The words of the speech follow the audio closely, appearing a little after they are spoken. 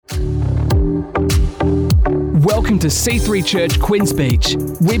Welcome to C3 Church, Queens Beach.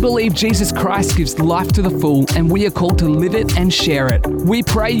 We believe Jesus Christ gives life to the full, and we are called to live it and share it. We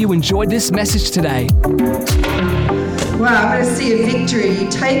pray you enjoyed this message today. Wow, I'm going to see a victory. You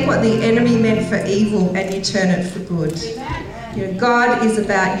take what the enemy meant for evil and you turn it for good. You know, God is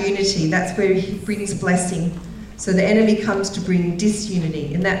about unity. That's where He brings blessing. So the enemy comes to bring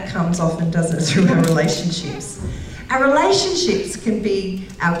disunity, and that comes often, doesn't it, through our relationships. Our relationships can be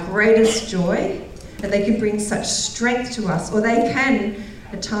our greatest joy, and they can bring such strength to us, or they can,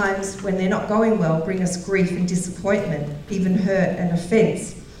 at times when they're not going well, bring us grief and disappointment, even hurt and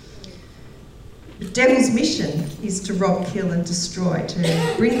offence. The devil's mission is to rob, kill and destroy,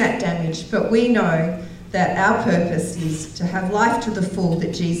 to bring that damage, but we know that our purpose is to have life to the full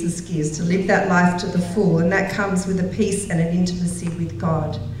that Jesus gives, to live that life to the full, and that comes with a peace and an intimacy with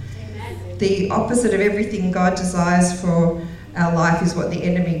God. Amen. The opposite of everything God desires for our life is what the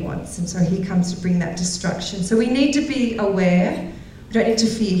enemy wants, and so he comes to bring that destruction. So we need to be aware. We don't need to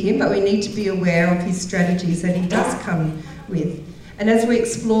fear him, but we need to be aware of his strategies that he does come with. And as we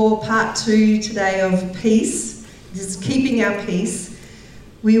explore part 2 today of peace, this is keeping our peace,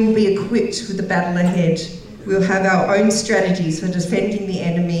 we will be equipped with the battle ahead. We'll have our own strategies for defending the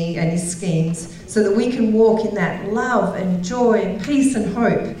enemy and his schemes so that we can walk in that love and joy and peace and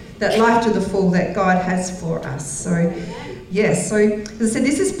hope, that life to the full that God has for us. So, yes, so as I said,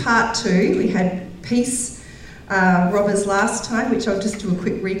 this is part 2. We had peace robbers last time, which I'll just do a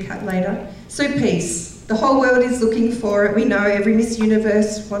quick recap later. So peace. The whole world is looking for it. We know every Miss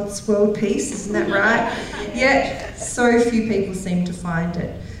Universe wants world peace, isn't that right? Yet, so few people seem to find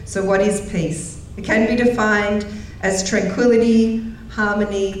it. So what is peace? It can be defined as tranquility,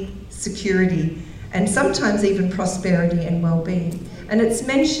 harmony, security, and sometimes even prosperity and well-being. And it's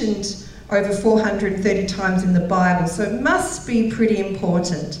mentioned over 430 times in the Bible, so it must be pretty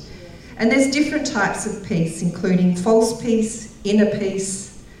important. And there's different types of peace, including false peace, inner peace,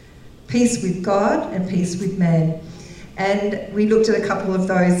 peace with God and peace with man. And we looked at a couple of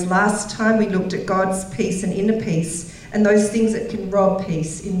those last time. We looked at God's peace and inner peace and those things that can rob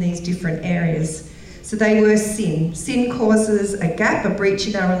peace in these different areas. So they were sin. Sin causes a gap, a breach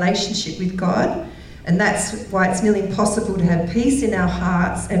in our relationship with God, and that's why it's nearly impossible to have peace in our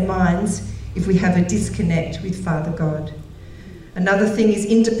hearts and minds if we have a disconnect with Father God. Another thing is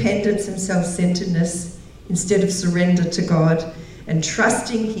independence and self-centeredness instead of surrender to God and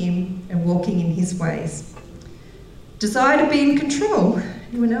trusting him and walking in his ways. Desire to be in control.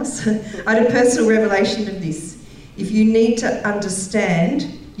 Anyone else? I had a personal revelation of this. If you need to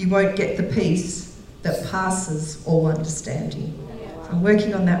understand, you won't get the peace that passes all understanding. I'm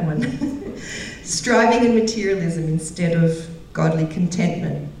working on that one. Striving and materialism instead of godly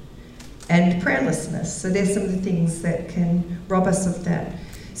contentment. And prayerlessness. So there's some of the things that can rob us of that.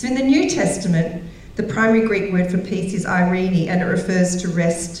 So in the New Testament, the primary Greek word for peace is eirene, and it refers to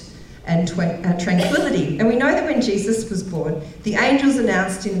rest and tranquility. And we know that when Jesus was born, the angels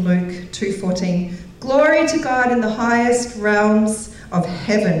announced in Luke 2:14, "Glory to God in the highest realms of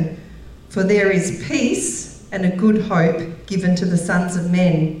heaven, for there is peace and a good hope given to the sons of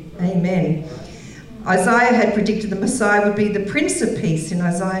men." Amen. Isaiah had predicted the Messiah would be the Prince of Peace in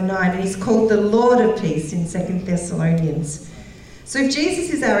Isaiah 9, and he's called the Lord of Peace in 2 Thessalonians. So if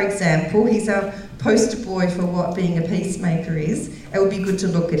Jesus is our example, he's our poster boy for what being a peacemaker is, it would be good to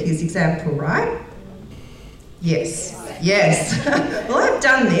look at his example, right? Yes. Well, I've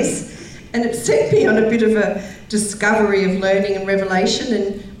done this, and it set me on a bit of a discovery of learning and revelation,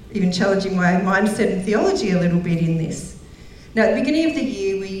 and even challenging my mindset and theology a little bit in this. Now, at the beginning of the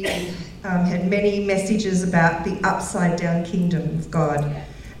year, we had many messages about the upside-down kingdom of God,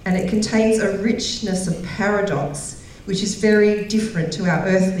 and it contains a richness of paradox which is very different to our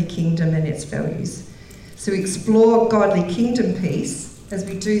earthly kingdom and its values. So we explore godly kingdom peace. As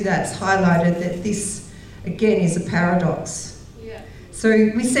we do that, it's highlighted that this, again, is a paradox. Yeah. So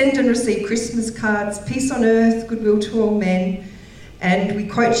we send and receive Christmas cards, peace on earth, goodwill to all men, and we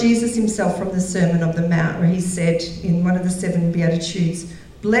quote Jesus himself from the Sermon on the Mount, where he said in one of the 7 Beatitudes,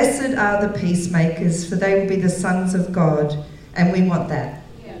 "Blessed are the peacemakers, for they will be the sons of God," and we want that.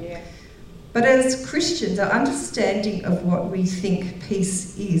 But as Christians, our understanding of what we think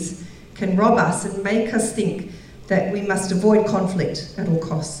peace is can rob us and make us think that we must avoid conflict at all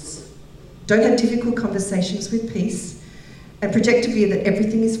costs. Don't have difficult conversations with peace and project a view that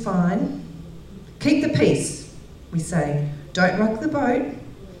everything is fine. Keep the peace, we say. Don't rock the boat.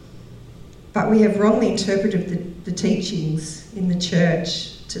 But we have wrongly interpreted the teachings in the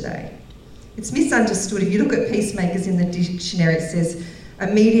church today. It's misunderstood. If you look at peacemakers in the dictionary, it says a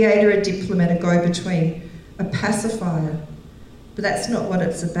mediator, a diplomat, a go-between, a pacifier. But that's not what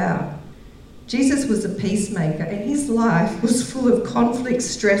it's about. Jesus was a peacemaker, and his life was full of conflict,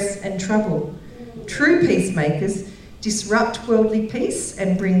 stress, and trouble. True peacemakers disrupt worldly peace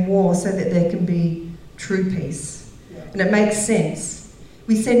and bring war so that there can be true peace. And it makes sense.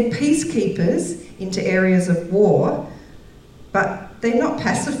 We send peacekeepers into areas of war, but they're not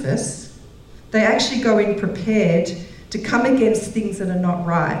pacifists. They actually go in prepared to come against things that are not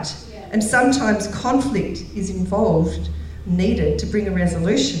right. And sometimes conflict is involved, needed to bring a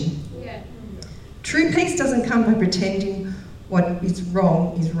resolution. True peace doesn't come by pretending what is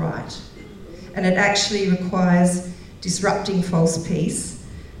wrong is right. And it actually requires disrupting false peace.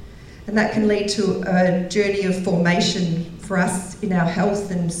 And that can lead to a journey of formation for us in our health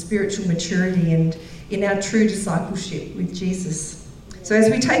and spiritual maturity and in our true discipleship with Jesus. So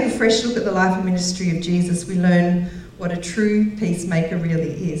as we take a fresh look at the life and ministry of Jesus, we learn what a true peacemaker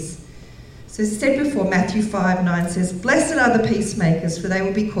really is. So as I said before, Matthew 5:9 says, "Blessed are the peacemakers, for they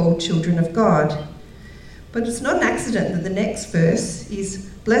will be called children of God." But it's not an accident that the next verse is,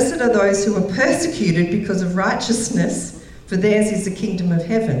 "Blessed are those who are persecuted because of righteousness, for theirs is the kingdom of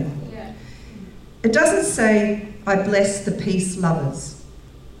heaven." It doesn't say, "I bless the peace lovers,"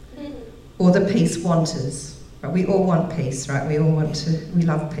 or the peace wanters. Right? We all want peace, right? We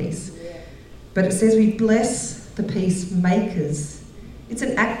love peace. But it says we bless the peacemakers. It's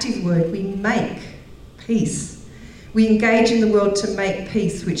an active word. We make peace. We engage in the world to make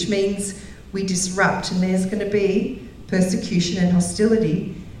peace, which means we disrupt, and there's going to be persecution and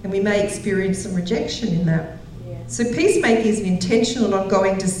hostility, and we may experience some rejection in that. So peacemaking is an intentional and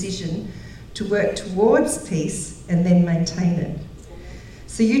ongoing decision to work towards peace and then maintain it.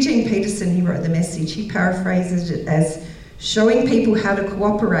 So Eugene Peterson, he wrote The Message, he paraphrases it as showing people how to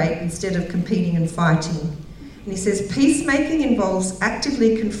cooperate instead of competing and fighting. And he says, peacemaking involves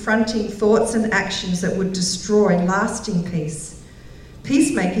actively confronting thoughts and actions that would destroy lasting peace.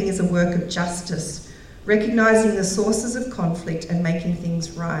 Peacemaking is a work of justice, recognising the sources of conflict and making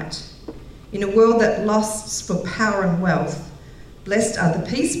things right. In a world that lusts for power and wealth, blessed are the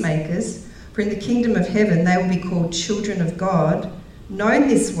peacemakers, for in the kingdom of heaven they will be called children of God, known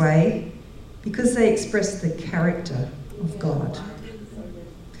this way because they express the character of God.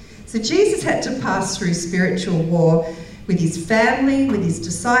 So Jesus had to pass through spiritual war with his family, with his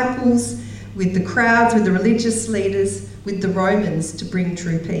disciples, with the crowds, with the religious leaders, with the Romans to bring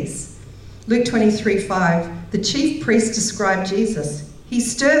true peace. Luke 23:5, the chief priest described Jesus. He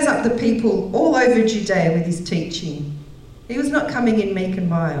stirs up the people all over Judea with his teaching. He was not coming in meek and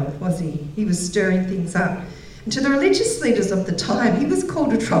mild, was he? He was stirring things up. And to the religious leaders of the time, he was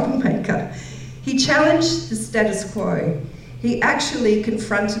called a troublemaker. He challenged the status quo. He actually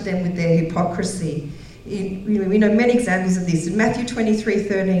confronted them with their hypocrisy. We know many examples of this. In Matthew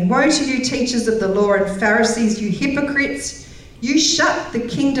 23:13, "Woe to you, teachers of the law and Pharisees, you hypocrites! You shut the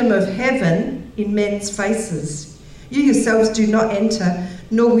kingdom of heaven in men's faces. You yourselves do not enter,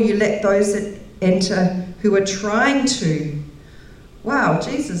 nor will you let those that enter who are trying to." Wow,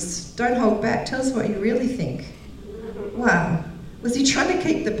 Jesus, don't hold back. Tell us what you really think. Wow. Was he trying to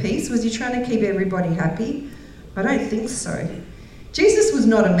keep the peace? Was he trying to keep everybody happy? I don't think so. Jesus was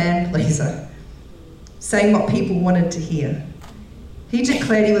not a man-pleaser, saying what people wanted to hear. He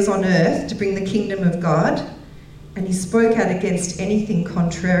declared he was on earth to bring the kingdom of God, and he spoke out against anything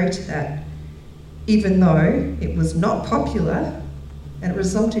contrary to that, even though it was not popular and it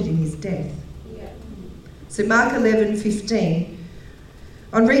resulted in his death. So Mark 11:15,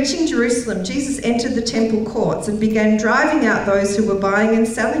 on reaching Jerusalem, Jesus entered the temple courts and began driving out those who were buying and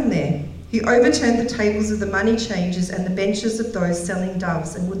selling there. He overturned the tables of the money changers and the benches of those selling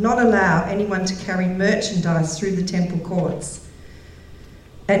doves, and would not allow anyone to carry merchandise through the temple courts.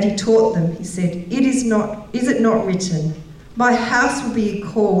 And he taught them, he said, is it not written, my house will be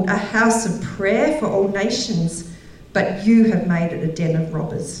called a house of prayer for all nations, but you have made it a den of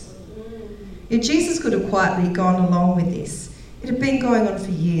robbers. Yet Jesus could have quietly gone along with this. It had been going on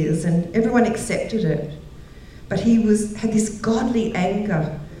for years and everyone accepted it. But he had this godly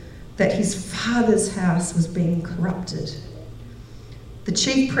anger that his father's house was being corrupted. The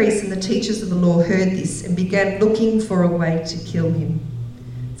chief priests and the teachers of the law heard this and began looking for a way to kill him,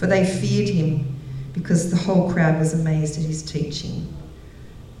 for they feared him because the whole crowd was amazed at his teaching.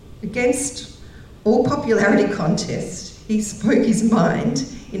 Against all popularity contest, he spoke his mind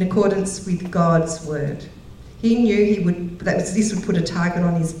in accordance with God's word. He knew this would put a target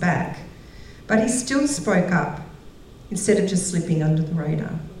on his back, but he still spoke up instead of just slipping under the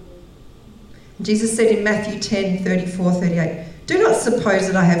radar. Jesus said in Matthew 10:34-38, do not suppose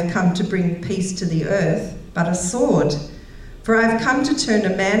that I have come to bring peace to the earth, but a sword. For I have come to turn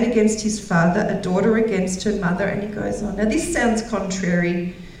a man against his father, a daughter against her mother, and he goes on. Now this sounds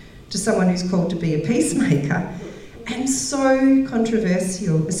contrary to someone who's called to be a peacemaker, and so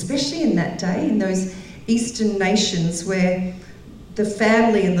controversial, especially in that day, in those Eastern nations where the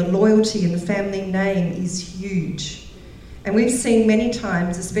family and the loyalty and the family name is huge. And we've seen many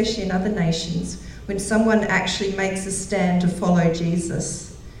times, especially in other nations, when someone actually makes a stand to follow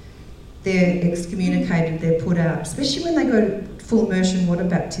Jesus, they're excommunicated, they're put out, especially when they go to full immersion water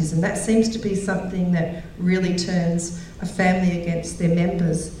baptism. That seems to be something that really turns a family against their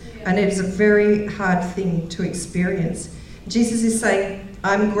members. And it is a very hard thing to experience. Jesus is saying,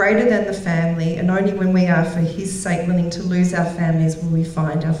 I'm greater than the family, and only when we are, for his sake, willing to lose our families will we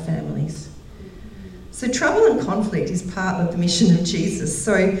find our families. So trouble and conflict is part of the mission of Jesus.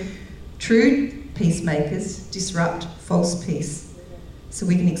 So true peacemakers disrupt false peace so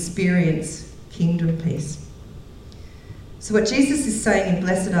we can experience kingdom peace. So what Jesus is saying in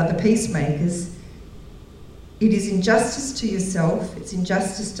Blessed Are the Peacemakers, it is injustice to yourself, it's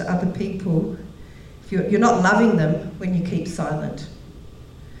injustice to other people. If you're not loving them when you keep silent.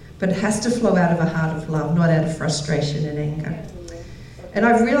 But it has to flow out of a heart of love, not out of frustration and anger. And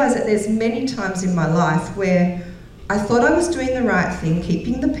I've realised that there's many times in my life where I thought I was doing the right thing,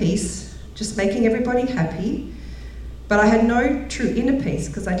 keeping the peace, just making everybody happy, but I had no true inner peace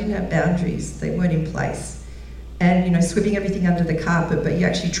because I didn't have boundaries, they weren't in place. And, you know, sweeping everything under the carpet, but you're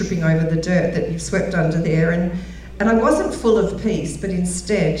actually tripping over the dirt that you've swept under there. And I wasn't full of peace, but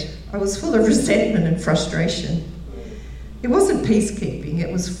instead I was full of resentment and frustration. It wasn't peacekeeping,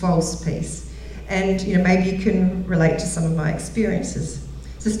 it was false peace. And, you know, maybe you can relate to some of my experiences.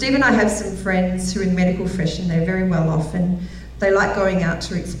 So Steve and I have some friends who are in the medical profession, they're very well off, and they like going out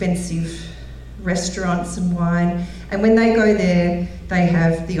to expensive restaurants and wine. And when they go there, they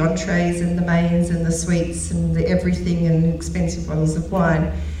have the entrees and the mains and the sweets and the everything and expensive bottles of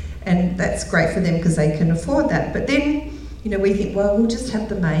wine. And that's great for them because they can afford that. But then, you know, we think, well, we'll just have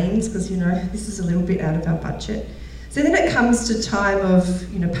the mains because, you know, this is a little bit out of our budget. So then it comes to time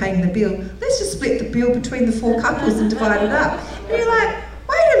of, you know, paying the bill. Let's just split the bill between the 4 couples and divide it up. And you're like,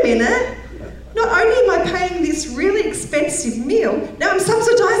 wait a minute. Not only am I paying this really expensive meal, now I'm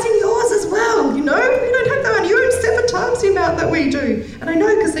subsidising yours as well, you know? You don't have that one. You earn 7 times the amount that we do. And I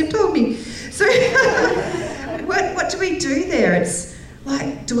know because they've told me. So what do we do there? It's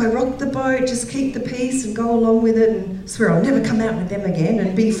like, do I rock the boat, just keep the peace and go along with it and swear I'll never come out with them again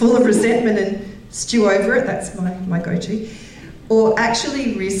and be full of resentment and stew over it? That's my go-to. Or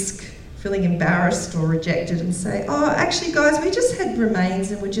actually risk feeling embarrassed or rejected and say, oh, actually, guys, we just had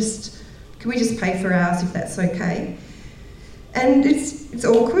remains and can we just pay for ours if that's okay? And it's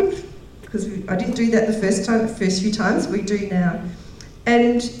awkward because I didn't do that the first few times, we do now.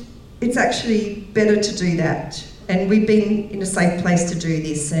 And it's actually better to do that. And we've been in a safe place to do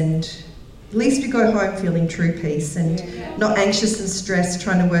this, and at least we go home feeling true peace and not anxious and stressed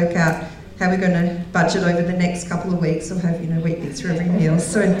trying to work out how we're going to budget over the next couple of weeks or have, you know, Weet-Bix for every meal.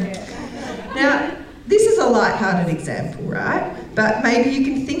 So now, this is a light-hearted example, right? But maybe you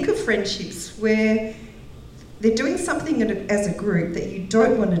can think of friendships where they're doing something as a group that you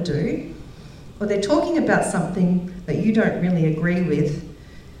don't want to do, or they're talking about something that you don't really agree with,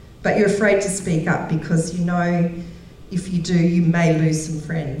 but you're afraid to speak up because you know if you do, you may lose some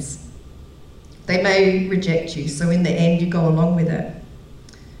friends. They may reject you, so in the end you go along with it.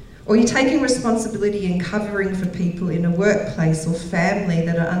 Or you're taking responsibility and covering for people in a workplace or family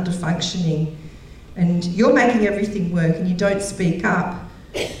that are under-functioning, and you're making everything work and you don't speak up,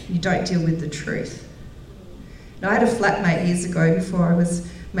 you don't deal with the truth. Now, I had a flatmate years ago before I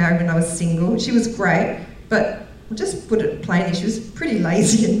was married when I was single. She was great, but I'll just put it plainly, she was pretty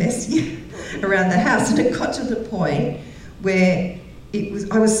lazy and messy around the house, and it got to the point where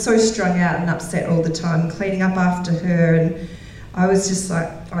I was so strung out and upset all the time, cleaning up after her, and I was just like,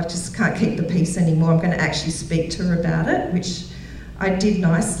 I just can't keep the peace anymore. I'm going to actually speak to her about it, which I did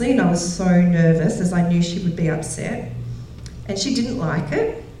nicely, and I was so nervous as I knew she would be upset. And she didn't like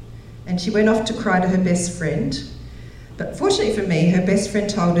it, and she went off to cry to her best friend. But fortunately for me, her best friend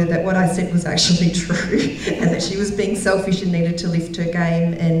told her that what I said was actually true and that she was being selfish and needed to lift her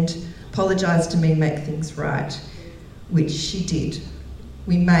game and apologise to me and make things right, which she did.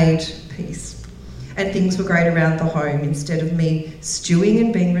 We made peace. And things were great around the home instead of me stewing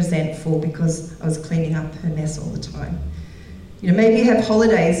and being resentful because I was cleaning up her mess all the time. You know, maybe you have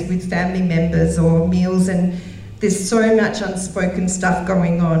holidays with family members or meals and there's so much unspoken stuff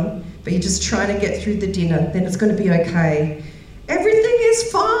going on, but you're just trying to get through the dinner, then it's going to be okay. Everything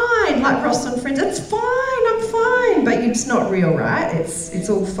is fine, like Ross and Friends, it's fine, I'm fine, but it's not real, right? It's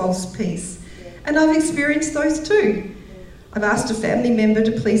all false peace. And I've experienced those too. I've asked a family member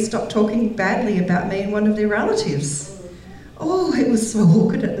to please stop talking badly about me and one of their relatives. Oh, it was so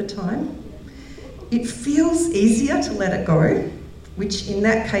awkward at the time. It feels easier to let it go, which in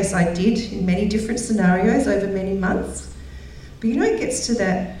that case I did in many different scenarios over many months. But you know, it gets to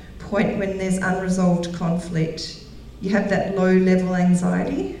that point when there's unresolved conflict. You have that low-level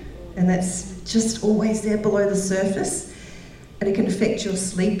anxiety, and that's just always there below the surface, and it can affect your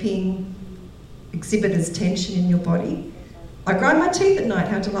sleeping, exhibit as tension in your body. I grind my teeth at night,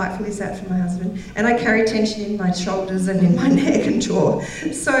 how delightful is that for my husband? And I carry tension in my shoulders and in my neck and jaw.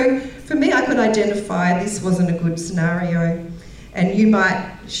 So for me, I could identify this wasn't a good scenario, and you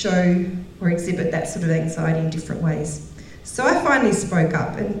might show or exhibit that sort of anxiety in different ways. So I finally spoke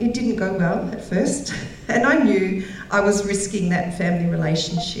up, and it didn't go well at first, and I knew I was risking that family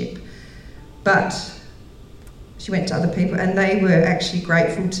relationship. But she went to other people, and they were actually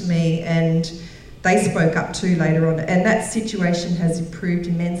grateful to me, and they spoke up too later on, and that situation has improved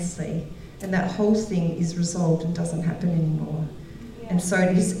immensely, and that whole thing is resolved and doesn't happen anymore. And so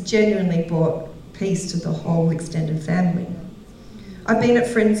it has genuinely brought peace to the whole extended family. I've been at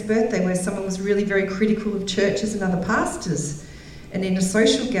friends' birthday where someone was really very critical of churches and other pastors, and in a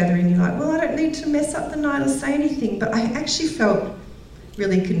social gathering you're like, well, I don't need to mess up the night or say anything, but I actually felt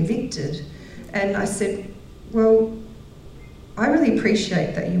really convicted. And I said, well, I really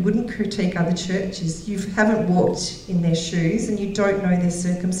appreciate that you wouldn't critique other churches. You haven't walked in their shoes, and you don't know their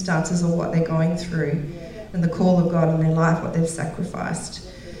circumstances or what they're going through and the call of God in their life, what they've sacrificed.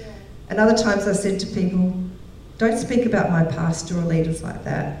 And other times I said to people, don't speak about my pastor or leaders like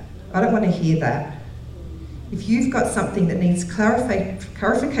that. I don't want to hear that. If you've got something that needs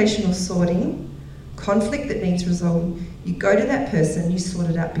clarification or sorting, conflict that needs resolving, you go to that person, you sort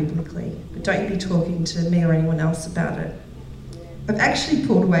it out biblically. But don't you be talking to me or anyone else about it. I've actually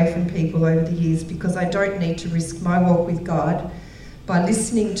pulled away from people over the years because I don't need to risk my walk with God by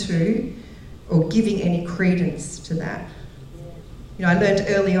listening to or giving any credence to that. You know, I learned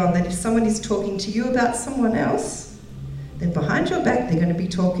early on that if someone is talking to you about someone else, then behind your back they're going to be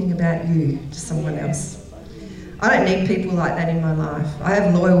talking about you to someone else. I don't need people like that in my life. I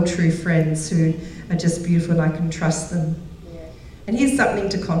have loyal, true friends who are just beautiful and I can trust them. And here's something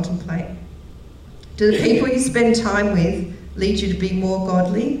to contemplate. Do the people you spend time with lead you to be more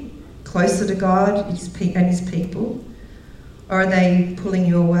godly, closer to God and his people? Or are they pulling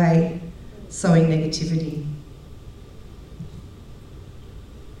you away, sowing negativity?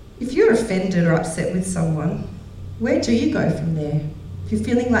 If you're offended or upset with someone, where do you go from there? If you're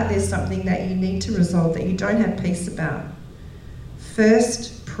feeling like there's something that you need to resolve that you don't have peace about,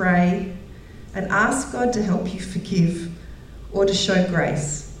 first pray and ask God to help you forgive or to show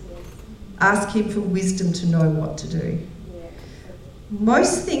grace. Ask him for wisdom to know what to do.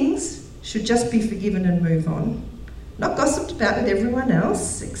 Most things should just be forgiven and move on, not gossiped about with everyone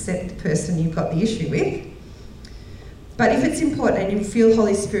else except the person you've got the issue with. But if it's important and you feel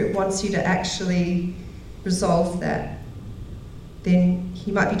Holy Spirit wants you to actually resolve that, then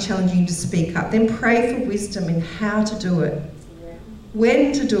he might be challenging you to speak up. Then pray for wisdom in how to do it,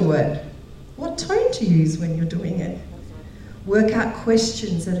 when to do it, what tone to use when you're doing it. Work out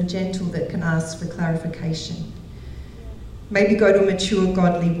questions that are gentle that can ask for clarification. Maybe go to a mature,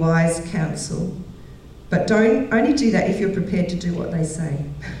 godly, wise counsel, but don't only do that if you're prepared to do what they say.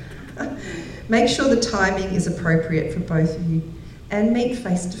 Make sure the timing is appropriate for both of you, and meet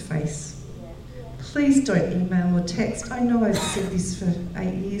face to face. Please don't email or text. I know I've said this for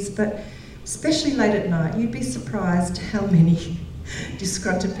 8 years, but especially late at night, you'd be surprised how many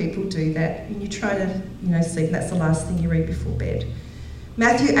disgruntled people do that. And you try to, sleep. That's the last thing you read before bed.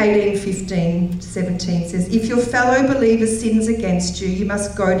 Matthew 18:15-17 says, if your fellow believer sins against you, you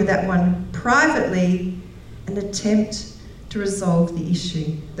must go to that one privately and attempt to resolve the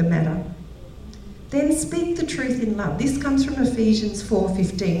issue, the matter. Then speak the truth in love. This comes from Ephesians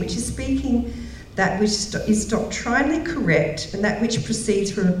 4:15, which is speaking that which is doctrinally correct and that which proceeds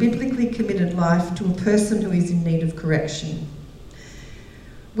from a biblically committed life to a person who is in need of correction.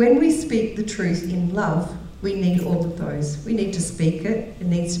 When we speak the truth in love, we need all of those. We need to speak it. It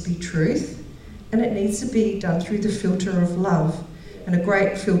needs to be truth, and it needs to be done through the filter of love. And a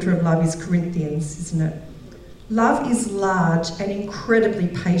great filter of love is Corinthians, isn't it? Love is large and incredibly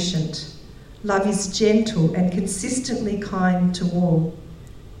patient. Love is gentle and consistently kind to all.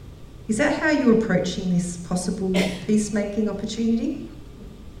 Is that how you're approaching this possible peacemaking opportunity?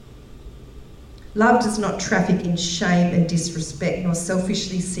 Love does not traffic in shame and disrespect, nor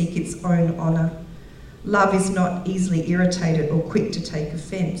selfishly seek its own honour. Love is not easily irritated or quick to take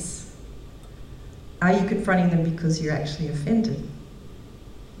offence. Are you confronting them because you're actually offended?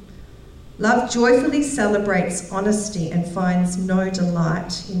 Love joyfully celebrates honesty and finds no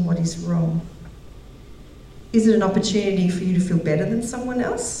delight in what is wrong. Is it an opportunity for you to feel better than someone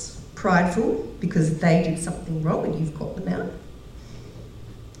else? Prideful because they did something wrong and you've caught them out?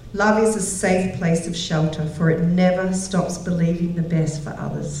 Love is a safe place of shelter, for it never stops believing the best for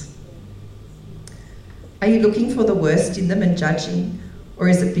others. Are you looking for the worst in them and judging? Or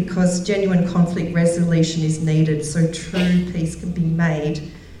is it because genuine conflict resolution is needed so true peace can be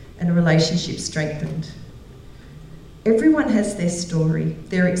made and a relationship strengthened? Everyone has their story,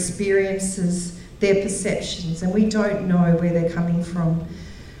 their experiences, their perceptions, and we don't know where they're coming from.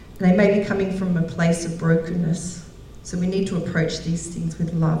 They may be coming from a place of brokenness. So we need to approach these things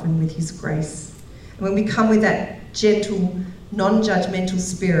with love and with His grace. And when we come with that gentle, non-judgmental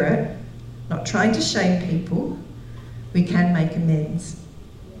spirit, not trying to shame people, we can make amends.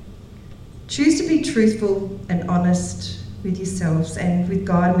 Choose to be truthful and honest with yourselves and with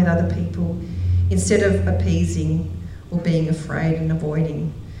God and with other people instead of appeasing or being afraid and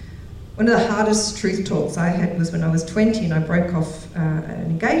avoiding. One of the hardest truth talks I had was when I was 20 and I broke off an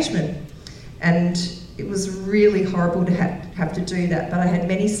engagement, and it was really horrible to have to do that, but I had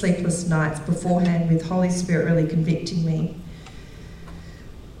many sleepless nights beforehand with Holy Spirit really convicting me.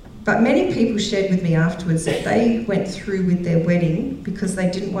 But many people shared with me afterwards that they went through with their wedding because they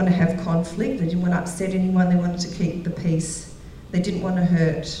didn't want to have conflict, they didn't want to upset anyone, they wanted to keep the peace. They didn't want to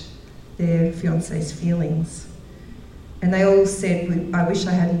hurt their fiancé's feelings. And they all said, I wish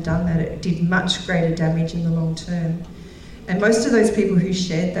I hadn't done that, it did much greater damage in the long term. And most of those people who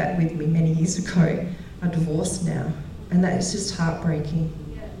shared that with me many years ago are divorced now. And that is just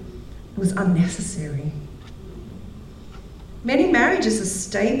heartbreaking. It was unnecessary. Many marriages are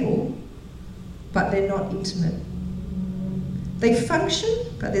stable, but they're not intimate. They function,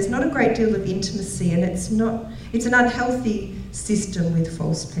 but there's not a great deal of intimacy, and it's an unhealthy system with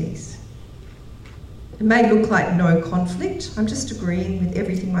false peace. It may look like no conflict. I'm just agreeing with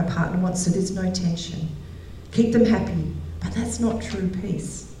everything my partner wants, so there's no tension. Keep them happy, but that's not true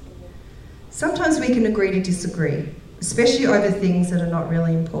peace. Sometimes we can agree to disagree, especially over things that are not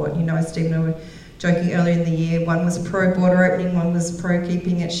really important. You know, Steve and I were joking earlier in the year, one was pro border opening, one was pro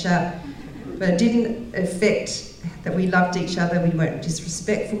keeping it shut, but it didn't affect that we loved each other, we weren't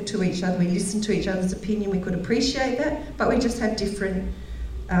disrespectful to each other, we listened to each other's opinion, we could appreciate that, but we just had different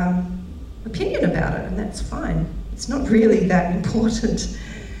opinion about it, and that's fine. It's not really that important.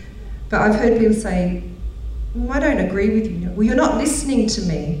 But I've heard people say, I don't agree with you. Well, you're not listening to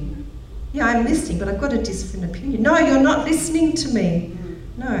me. Yeah, I'm listening, but I've got a different opinion. No, you're not listening to me.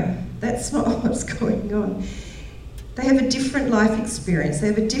 No, that's not what's going on. They have a different life experience. They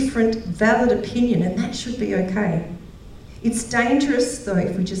have a different valid opinion, and that should be okay. It's dangerous, though,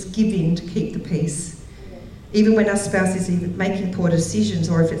 if we just give in to keep the peace. Even when our spouse is even making poor decisions,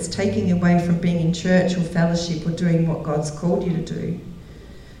 or if it's taking away from being in church or fellowship or doing what God's called you to do.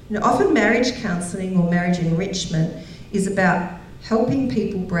 You know, often marriage counselling or marriage enrichment is about helping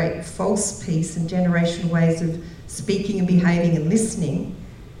people break false peace and generational ways of speaking and behaving and listening,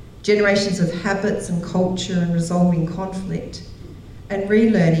 generations of habits and culture and resolving conflict, and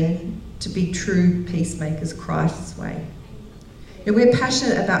relearning to be true peacemakers Christ's way. You know, we're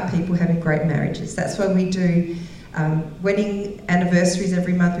passionate about people having great marriages. That's why we do wedding anniversaries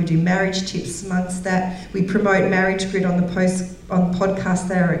every month. We do marriage tips amongst that. We promote Marriage Grid on the podcast.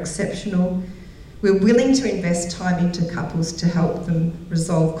 They are exceptional. We're willing to invest time into couples to help them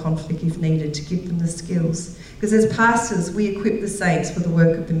resolve conflict if needed, to give them the skills. Because as pastors, we equip the saints for the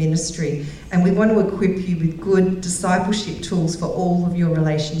work of the ministry, and we want to equip you with good discipleship tools for all of your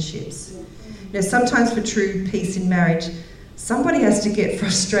relationships. Now, sometimes for true peace in marriage, somebody has to get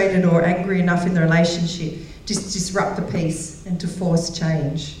frustrated or angry enough in the relationship to disrupt the peace and to force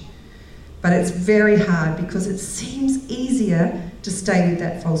change. But it's very hard because it seems easier to stay with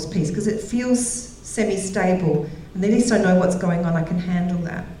that false peace because it feels semi-stable, and at least I know what's going on, I can handle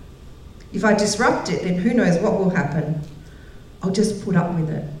that. If I disrupt it, then who knows what will happen. I'll just put up with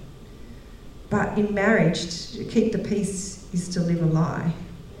it. But in marriage, to keep the peace is to live a lie.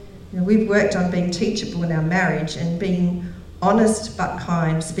 You know, we've worked on being teachable in our marriage and being honest but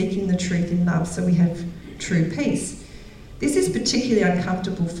kind, speaking the truth in love so we have true peace. This is particularly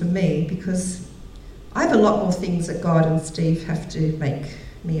uncomfortable for me because I have a lot more things that God and Steve have to make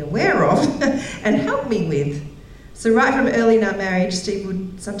me aware of and help me with. So right from early in our marriage, Steve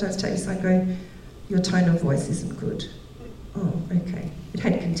would sometimes take me aside and go, your tone of voice isn't good. Oh, okay. It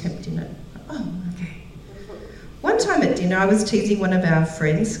had contempt in it. Oh, okay. One time at dinner, I was teasing one of our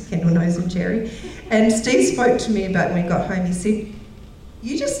friends, Kendall knows him, Jerry, and Steve spoke to me about when he got home. He said,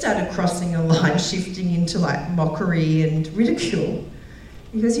 you just started crossing a line, shifting into like mockery and ridicule.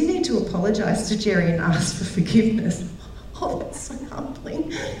 He goes, you need to apologise to Jerry and ask for forgiveness. Oh, that's so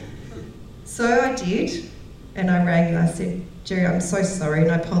humbling. So I did. And I rang and I said, Jerry, I'm so sorry,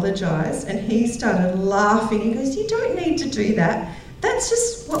 and I apologised. And he started laughing. He goes, you don't need to do that. That's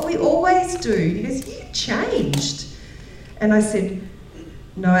just what we always do. He goes, you changed. And I said,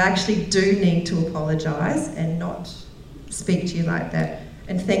 no, I actually do need to apologise and not speak to you like that.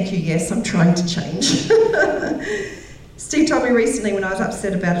 And thank you, yes, I'm trying to change. Steve told me recently when I was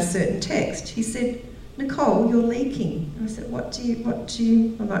upset about a certain text, he said, Nicole, you're leaking. And I said, what do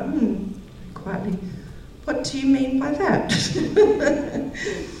you, I'm like, quietly, what do you mean by that?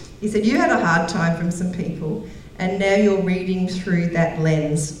 He said, you had a hard time from some people and now you're reading through that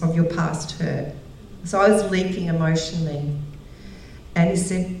lens of your past hurt. So I was leaking emotionally. And he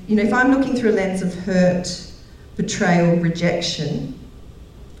said, you know, if I'm looking through a lens of hurt, betrayal, rejection,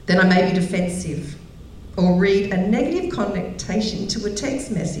 then I may be defensive or read a negative connotation to a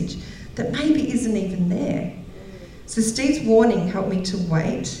text message that maybe isn't even there. So Steve's warning helped me to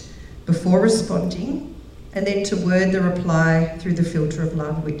wait before responding and then to word the reply through the filter of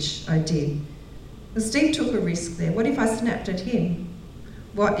love, which I did. And Steve took a risk there. What if I snapped at him?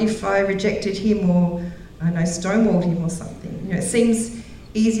 What if I rejected him or, I don't know, stonewalled him or something? You know, it seems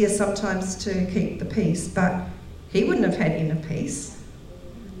easier sometimes to keep the peace, but he wouldn't have had inner peace.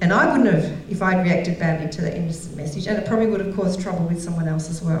 And I wouldn't have if I'd reacted badly to that innocent message, and it probably would have caused trouble with someone else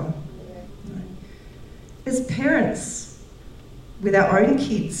as well. As parents, with our own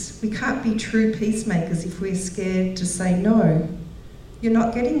kids, we can't be true peacemakers if we're scared to say, no, you're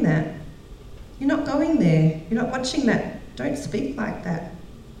not getting that. You're not going there. You're not watching that. Don't speak like that.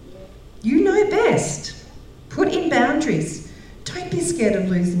 You know best. Put in boundaries. Don't be scared of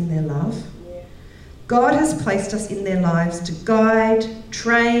losing their love. God has placed us in their lives to guide,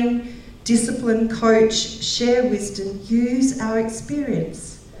 train, discipline, coach, share wisdom, use our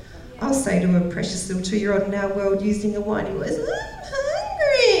experience. I'll say to a precious little 2-year-old in our world using a whiny voice, I'm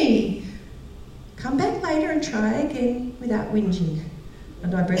hungry. Come back later and try again without whinging.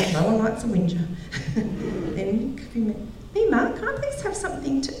 And I breathe, no one likes a whinger. Then, Mima, can I please have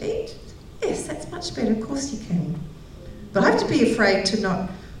something to eat? Yes, that's much better, of course you can. But I have to be afraid to not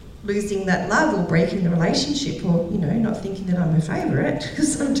losing that love or breaking the relationship or, you know, not thinking that I'm her favourite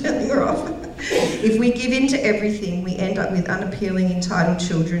because I'm telling her off. If we give in to everything, we end up with unappealing, entitled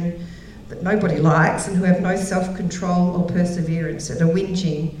children that nobody likes and who have no self-control or perseverance and are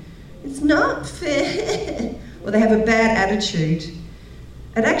whinging. It's not fair. Or they have a bad attitude.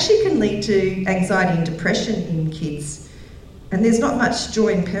 It actually can lead to anxiety and depression in kids. And there's not much joy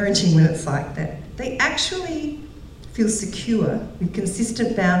in parenting when it's like that. They actually feel secure with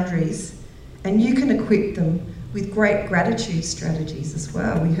consistent boundaries, and you can equip them with great gratitude strategies as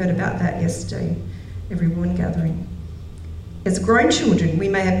well. We heard about that yesterday, every woman gathering. As grown children, we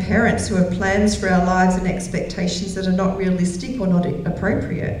may have parents who have plans for our lives and expectations that are not realistic or not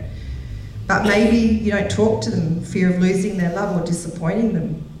appropriate. But maybe you don't talk to them, fear of losing their love or disappointing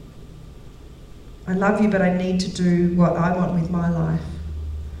them. I love you, but I need to do what I want with my life.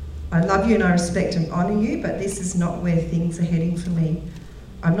 I love you and I respect and honour you, but this is not where things are heading for me.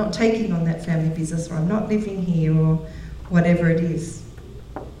 I'm not taking on that family business, or I'm not living here, or whatever it is.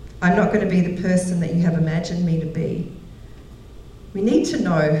 I'm not going to be the person that you have imagined me to be. We need to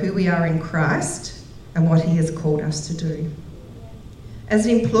know who we are in Christ and what He has called us to do. As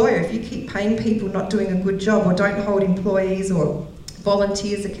an employer, if you keep paying people not doing a good job, or don't hold employees or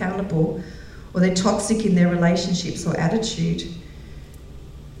volunteers accountable, or they're toxic in their relationships or attitude,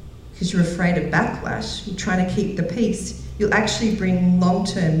 because you're afraid of backlash, you're trying to keep the peace, you'll actually bring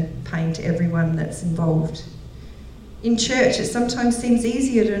long-term pain to everyone that's involved. In church, it sometimes seems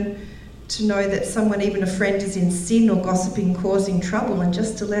easier to know that someone, even a friend, is in sin or gossiping, causing trouble, and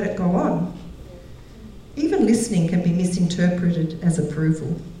just to let it go on. Even listening can be misinterpreted as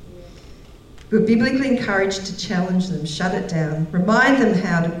approval. We're biblically encouraged to challenge them, shut it down, remind them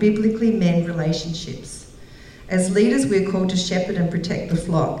how to biblically mend relationships. As leaders, we're called to shepherd and protect the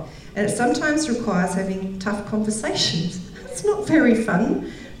flock. And it sometimes requires having tough conversations. It's not very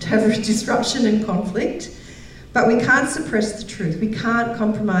fun to have a disruption and conflict, but we can't suppress the truth. We can't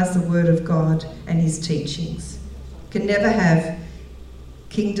compromise the Word of God and His teachings. We can never have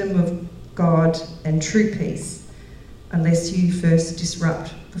kingdom of God and true peace unless you first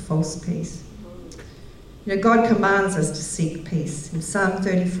disrupt the false peace. You know, God commands us to seek peace. In Psalm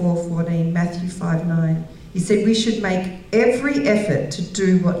 34:14, Matthew 5:9, He said we should make every effort to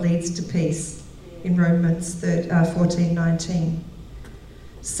do what leads to peace. In Romans 14:19.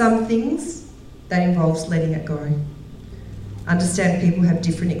 Some things, that involves letting it go. Understand people have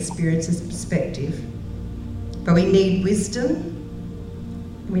different experiences and perspective. But we need wisdom.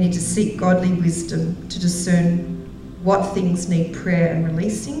 We need to seek godly wisdom to discern what things need prayer and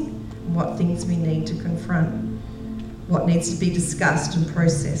releasing, and what things we need to confront, what needs to be discussed and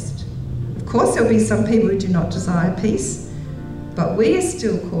processed. Of course, there'll be some people who do not desire peace, but we are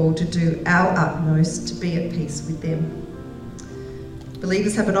still called to do our utmost to be at peace with them.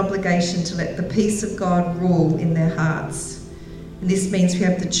 Believers have an obligation to let the peace of God rule in their hearts. And this means we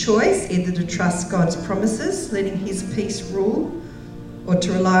have the choice either to trust God's promises, letting his peace rule, or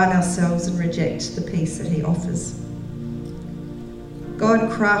to rely on ourselves and reject the peace that he offers.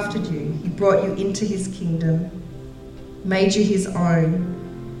 God crafted you. He brought you into his kingdom, made you his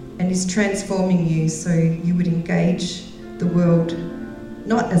own, and is transforming you so you would engage the world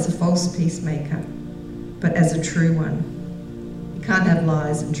not as a false peacemaker, but as a true one. You can't have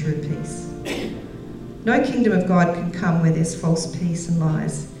lies and true peace. No kingdom of God can come where there's false peace and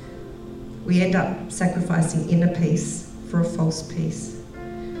lies. We end up sacrificing inner peace for a false peace.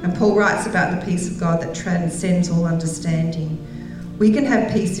 And Paul writes about the peace of God that transcends all understanding. We can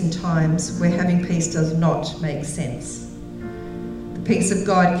have peace in times where having peace does not make sense. The peace of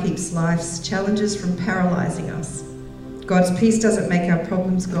God keeps life's challenges from paralysing us. God's peace doesn't make our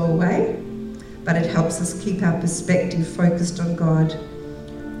problems go away, but it helps us keep our perspective focused on God,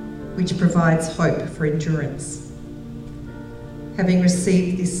 which provides hope for endurance. Having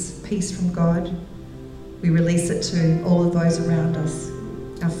received this peace from God, we release it to all of those around us,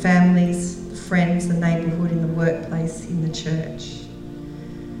 our families, the friends, the neighbourhood, in the workplace, in the church.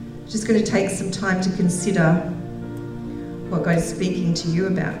 Just going to take some time to consider what God is speaking to you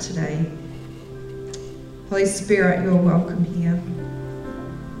about today. Holy Spirit, you're welcome here.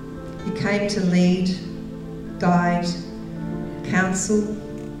 You came to lead, guide, counsel,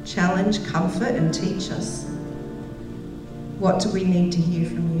 challenge, comfort, and teach us. What do we need to hear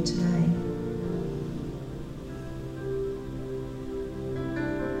from you today?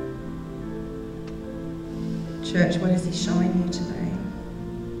 Church, what is he showing you today?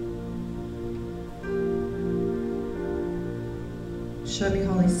 Show me,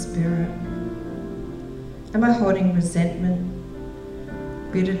 Holy Spirit. Am I holding resentment,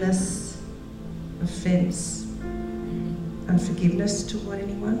 bitterness, offence, unforgiveness toward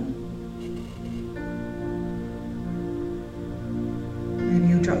anyone? Maybe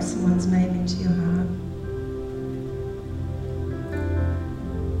you'll drop someone's name into your heart.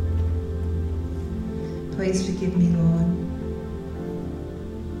 Please forgive me, Lord.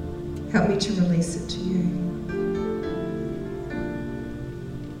 Help me to release it to you.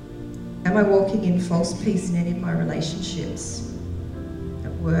 Am I walking in false peace in any of my relationships?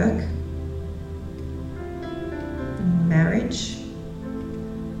 At work? In marriage?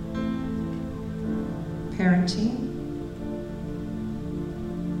 Parenting?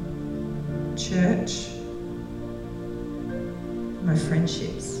 Church? My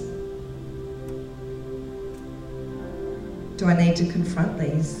friendships? Do I need to confront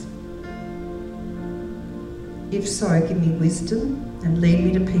these? If so, give me wisdom and lead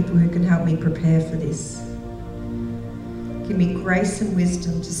me to people who can help me prepare for this. Give me grace and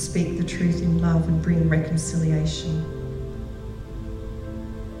wisdom to speak the truth in love and bring reconciliation.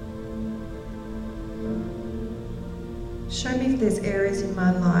 Show me if there's areas in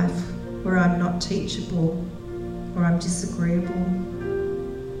my life where I'm not teachable, or I'm disagreeable,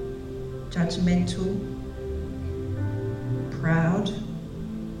 judgmental, proud,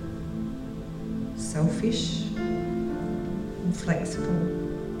 selfish, inflexible.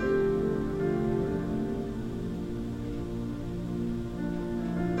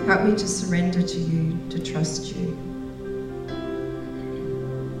 Help me to surrender to you, to trust you.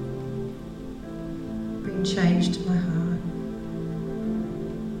 Bring change to my heart.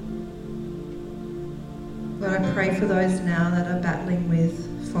 Lord, I pray for those now that are battling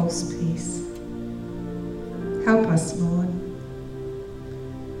with false peace. Help us, Lord.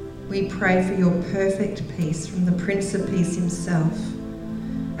 We pray for your perfect peace from the Prince of Peace himself,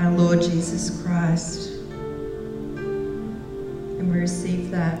 our Lord Jesus Christ. And we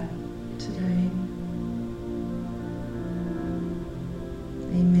receive that today.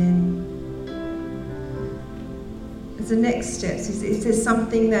 Amen. As the next steps, is there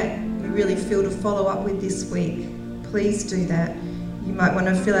something that you really feel to follow up with this week? Please do that. You might want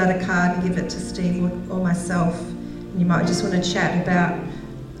to fill out a card and give it to Steve or myself. You might just want to chat about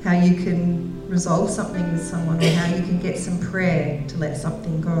how you can resolve something with someone, or how you can get some prayer to let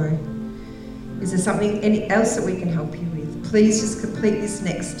something go. Is there something else that we can help you with? Please just complete this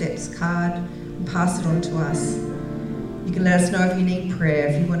next steps card and pass it on to us. You can let us know if you need prayer,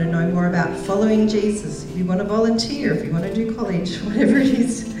 if you want to know more about following Jesus, if you want to volunteer, if you want to do college, whatever it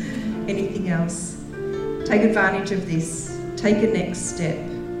is, anything else. Take advantage of this. Take a next step.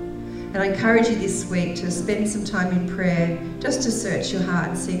 And I encourage you this week to spend some time in prayer, just to search your heart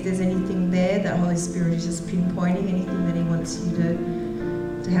and see if there's anything there that Holy Spirit is just pinpointing, anything that he wants you to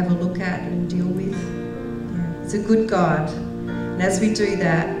have a look at and deal with. Yeah. It's a good God. And as we do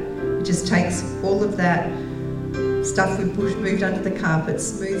that, it just takes all of that stuff we've moved under the carpet,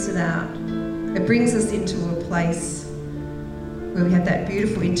 smooths it out. It brings us into a place where we have that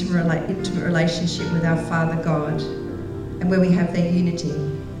beautiful intimate relationship with our Father God, and where we have their unity.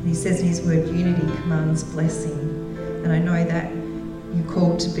 And he says in his word, unity commands blessing. And I know that you're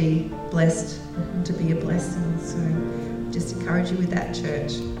called to be blessed and to be a blessing. So just encourage you with that,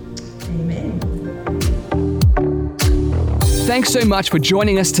 church. Amen. Thanks so much for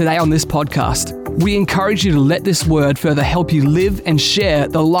joining us today on this podcast. We encourage you to let this word further help you live and share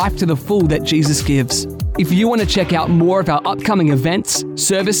the life to the full that Jesus gives. If you want to check out more of our upcoming events,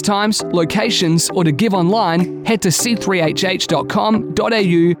 service times, locations, or to give online, head to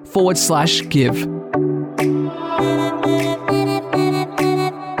c3hh.com.au/give.